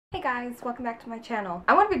Hey guys, welcome back to my channel.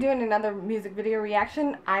 I want to be doing another music video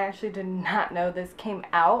reaction. I actually did not know this came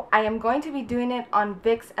out. I am going to be doing it on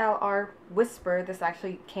VIXX LR Whisper. This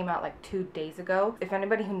actually came out like 2 days ago. If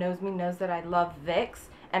anybody who knows me knows that I love VIXX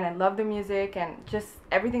and I love their music and just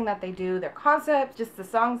everything that they do, their concept, just the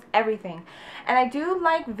songs, everything. And I do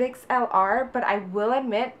like VIXX LR, but I will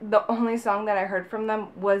admit the only song that I heard from them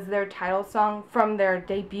was their title song from their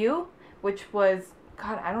debut, which was,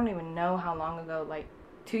 God, I don't even know how long ago, like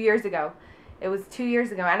 2 years ago. It was 2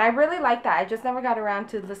 years ago, and I really like that. I just never got around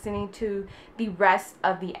to listening to the rest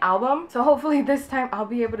of the album. So hopefully this time I'll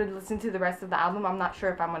be able to listen to the rest of the album. I'm not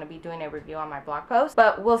sure if I'm going to be doing a review on my blog post,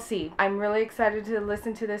 but we'll see. I'm really excited to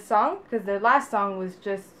listen to this song because their last song was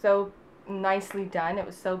just so nicely done. It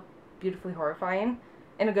was so beautifully horrifying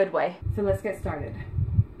in a good way. So let's get started.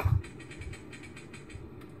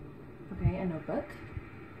 Okay, a notebook.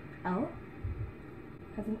 L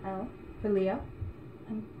has an L for Leo,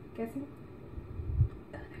 I'm guessing.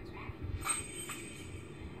 Oh, there's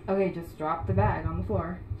Ravi. Okay, just drop the bag on the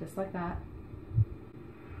floor, just like that.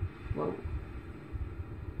 Whoa.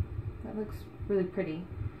 That looks really pretty.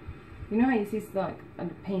 You know how you see like a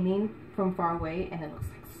painting from far away and it looks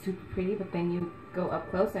like super pretty, but then you go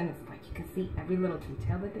up close and it's like you can see every little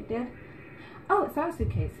detail that they did? Oh, it's not a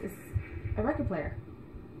suitcase, it's a record player.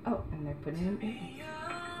 Oh, and they're putting it in.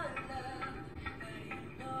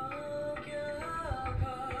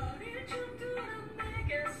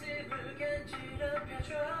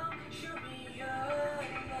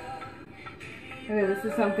 Okay, this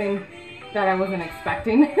is something that I wasn't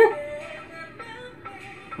expecting. It's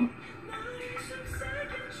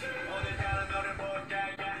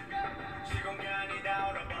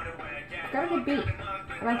got a good beat.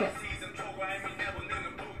 I like it.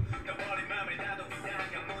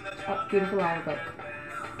 Oh, beautiful lyre book.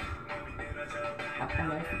 Oh,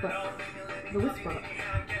 and there's the book. The Whisper book.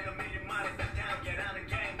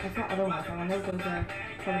 I saw other ones. I wonder if those are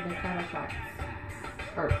part of the title tracks.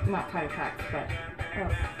 Or, not title tracks, but...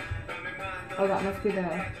 Oh, that must be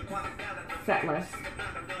the set list.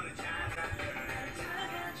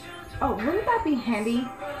 Oh, wouldn't that be handy?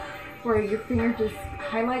 Where your finger just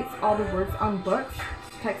highlights all the words on books,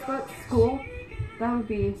 textbooks, school? That would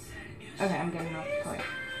be... Okay, I'm getting off the point.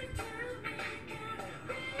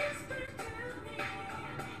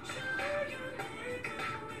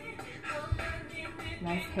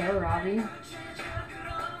 Nice hair, Ravi.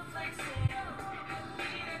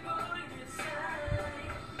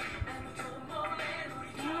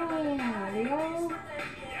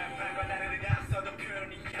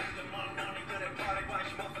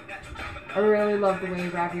 I really love the way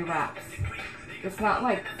Ravi raps. It's not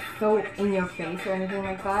like so in your face or anything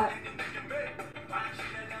like that.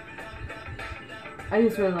 I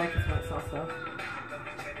just really like his voice also.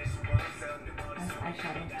 Nice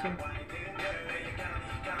eyeshadow too.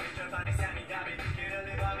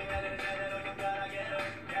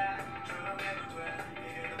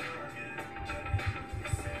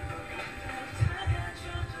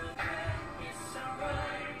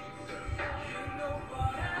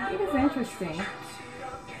 It is interesting.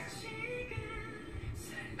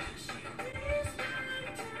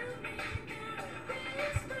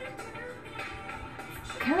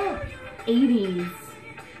 Kind of 80s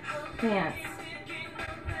dance.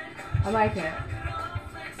 I like it.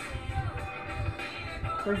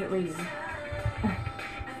 Where's it leading?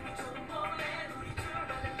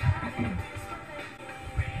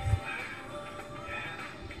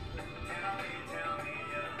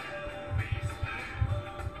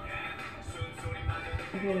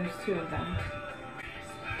 Okay, there's two of them.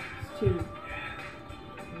 It's two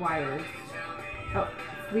wires. Oh,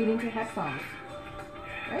 it's leading to headphones.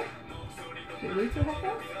 Right? Did it lead to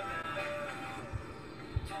headphones?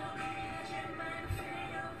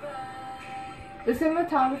 The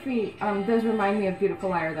cinematography does remind me of Beautiful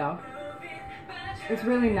Liar though. It's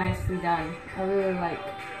really nicely done. I really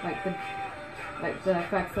like the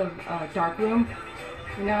effects of dark room,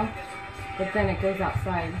 you know? But then it goes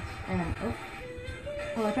outside and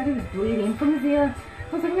oh, I thought he was bleeding from his ear.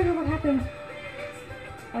 I was like, oh my god, what happened?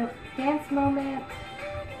 A dance moment.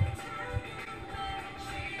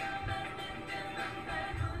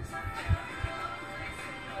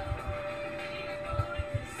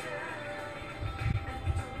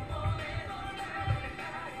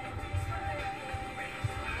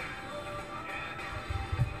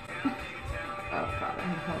 Oh god,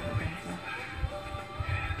 I'm horrible dancer.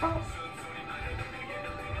 Oh.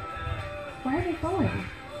 Why are they falling?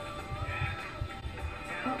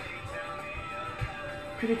 Oh.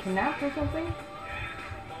 Did they kidnap or something?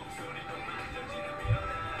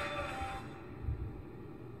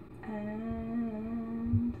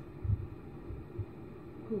 And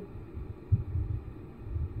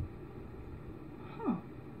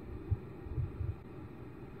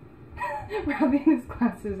Ravi and his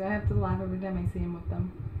glasses. I have to laugh every time I see him with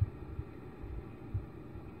them.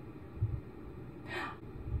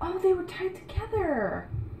 Oh, they were tied together.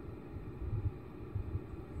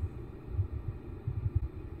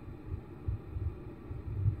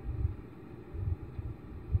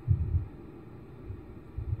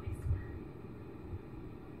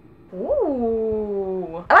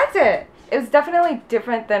 Ooh, I liked it. It was definitely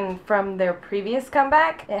different than from their previous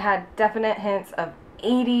comeback. It had definite hints of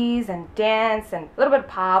 80s and dance and a little bit of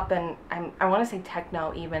pop and I want to say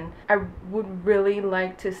techno even. I would really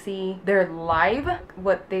like to see their live,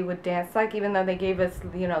 what they would dance like, even though they gave us,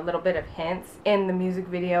 you know, a little bit of hints in the music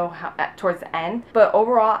video towards the end. But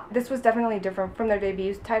overall, this was definitely different from their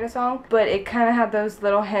debut title song, but it kind of had those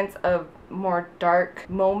little hints of more dark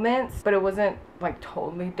moments, but it wasn't like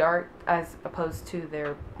totally dark as opposed to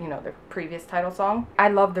their, you know, their previous title song. I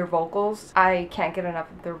love their vocals. I can't get enough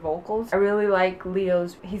of their vocals. I really like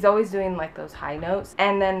Leo's, he's always doing like those high notes.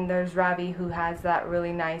 And then there's Ravi, who has that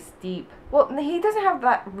really nice deep, well, he doesn't have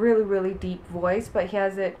that really deep voice, but he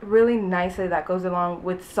has it really nicely that goes along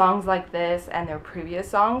with songs like this and their previous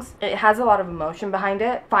songs. It has a lot of emotion behind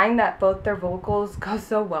it. Find that both their vocals go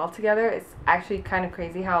so well together. It's actually kind of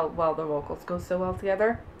crazy how well their vocals go so well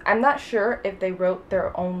together. I'm not sure if they wrote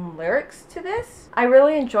their own lyrics to this. I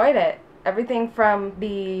really enjoyed it. Everything from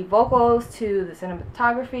the vocals to the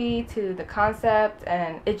cinematography to the concept,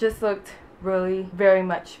 and it just looked really very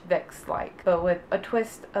much VIXX-like, but with a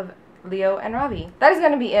twist of Leo and Ravi. That is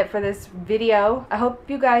going to be it for this video. I hope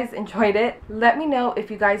you guys enjoyed it. Let me know if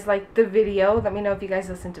you guys liked the video. Let me know if you guys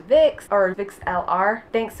listen to VIXX or VIXX LR.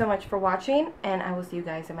 Thanks so much for watching, and I will see you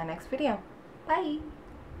guys in my next video. Bye!